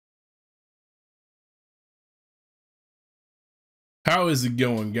How is it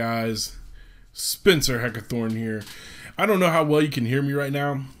going, guys? Spencer Hektechnologies here. I don't know how well you can hear me right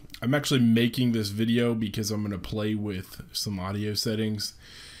now. I'm actually making this video because I'm going to play with some audio settings.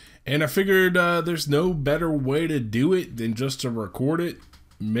 And I figured there's no better way to do it than just to record it,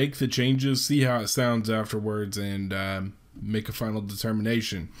 make the changes, see how it sounds afterwards, and make a final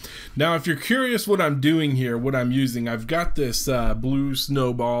determination. Now, if you're curious what I'm doing here, what I'm using, I've got this blue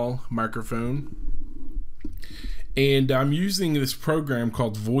Snowball microphone. And I'm using this program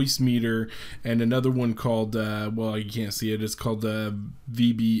called voicemeeter and another one called, well, you can't see it. It's called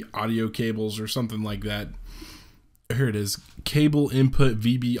VB audio cables or something like that. Here it is. Cable input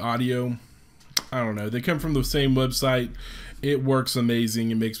VB audio. I don't know. They come from the same website. It works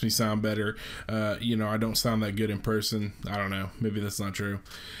amazing. It makes me sound better. You know, I don't sound that good in person. I don't know. Maybe that's not true.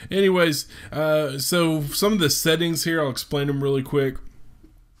 Anyways, so some of the settings here, I'll explain them really quick.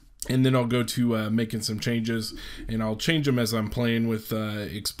 And then I'll go to making some changes, and I'll change them as I'm playing with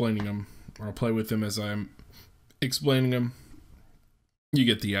explaining them, or I'll play with them as I'm explaining them. You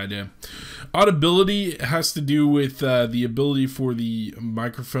get the idea. Audibility has to do with the ability for the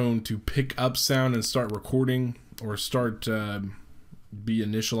microphone to pick up sound and start recording, or start be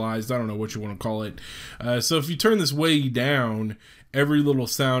initialized. I don't know what you want to call it. So if you turn this way down, every little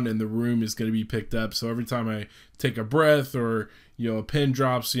sound in the room is going to be picked up. So every time I take a breath, or a pin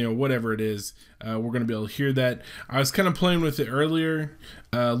drops, whatever it is, we're going to be able to hear that. I was kind of playing with it earlier.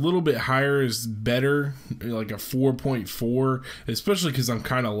 A little bit higher is better, like a 4.4, especially because I'm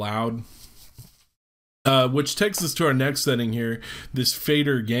kind of loud. Which takes us to our next setting here, this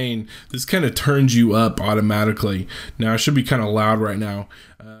fader gain. This kind of turns you up automatically. Now, I should be kind of loud right now,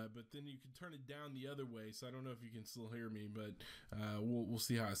 but then you can turn it down the other way, so I don't know if you can still hear me, but we'll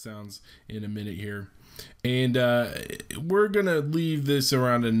see how it sounds in a minute here. And we're gonna leave this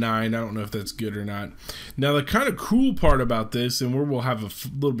around a 9. I don't know if that's good or not. Now, the kind of cool part about this, and where we'll have a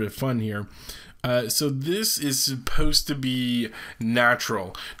little bit of fun here, so this is supposed to be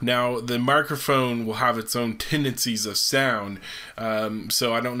natural. Now, the microphone will have its own tendencies of sound,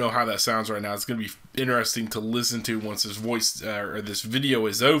 so I don't know how that sounds right now. It's going to be interesting to listen to once this voice or this video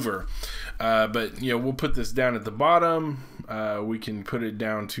is over. But we'll put this down at the bottom. We can put it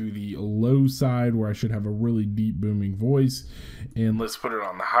down to the low side where I should have a really deep booming voice, and let's put it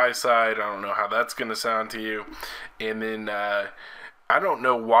on the high side. I don't know how that's going to sound to you. And then I don't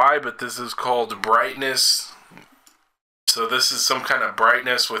know why, but this is called brightness. So this is some kind of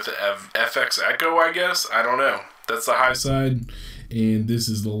brightness with FX echo, I guess. I don't know. That's the high side, and this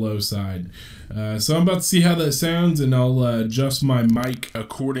is the low side. So I'm about to see how that sounds, and I'll adjust my mic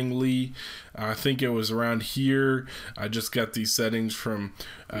accordingly. I think it was around here. I just got these settings from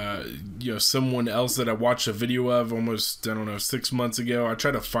someone else that I watched a video of almost, I don't know, 6 months ago. I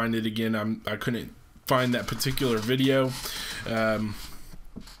tried to find it again. I couldn't find that particular video,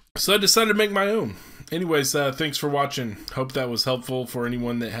 so I decided to make my own. Anyways, thanks for watching. Hope that was helpful for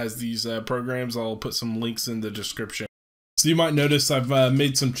anyone that has these programs. I'll put some links in the description. So you might notice I've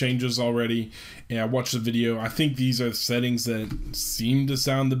made some changes already, and I watched the video. I think these are the settings that seem to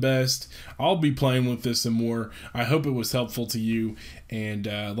sound the best. I'll be playing with this some more. I hope it was helpful to you, and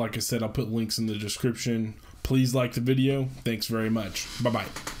like I said, I'll put links in the description. Please like the video. Thanks very much.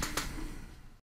 Bye-bye.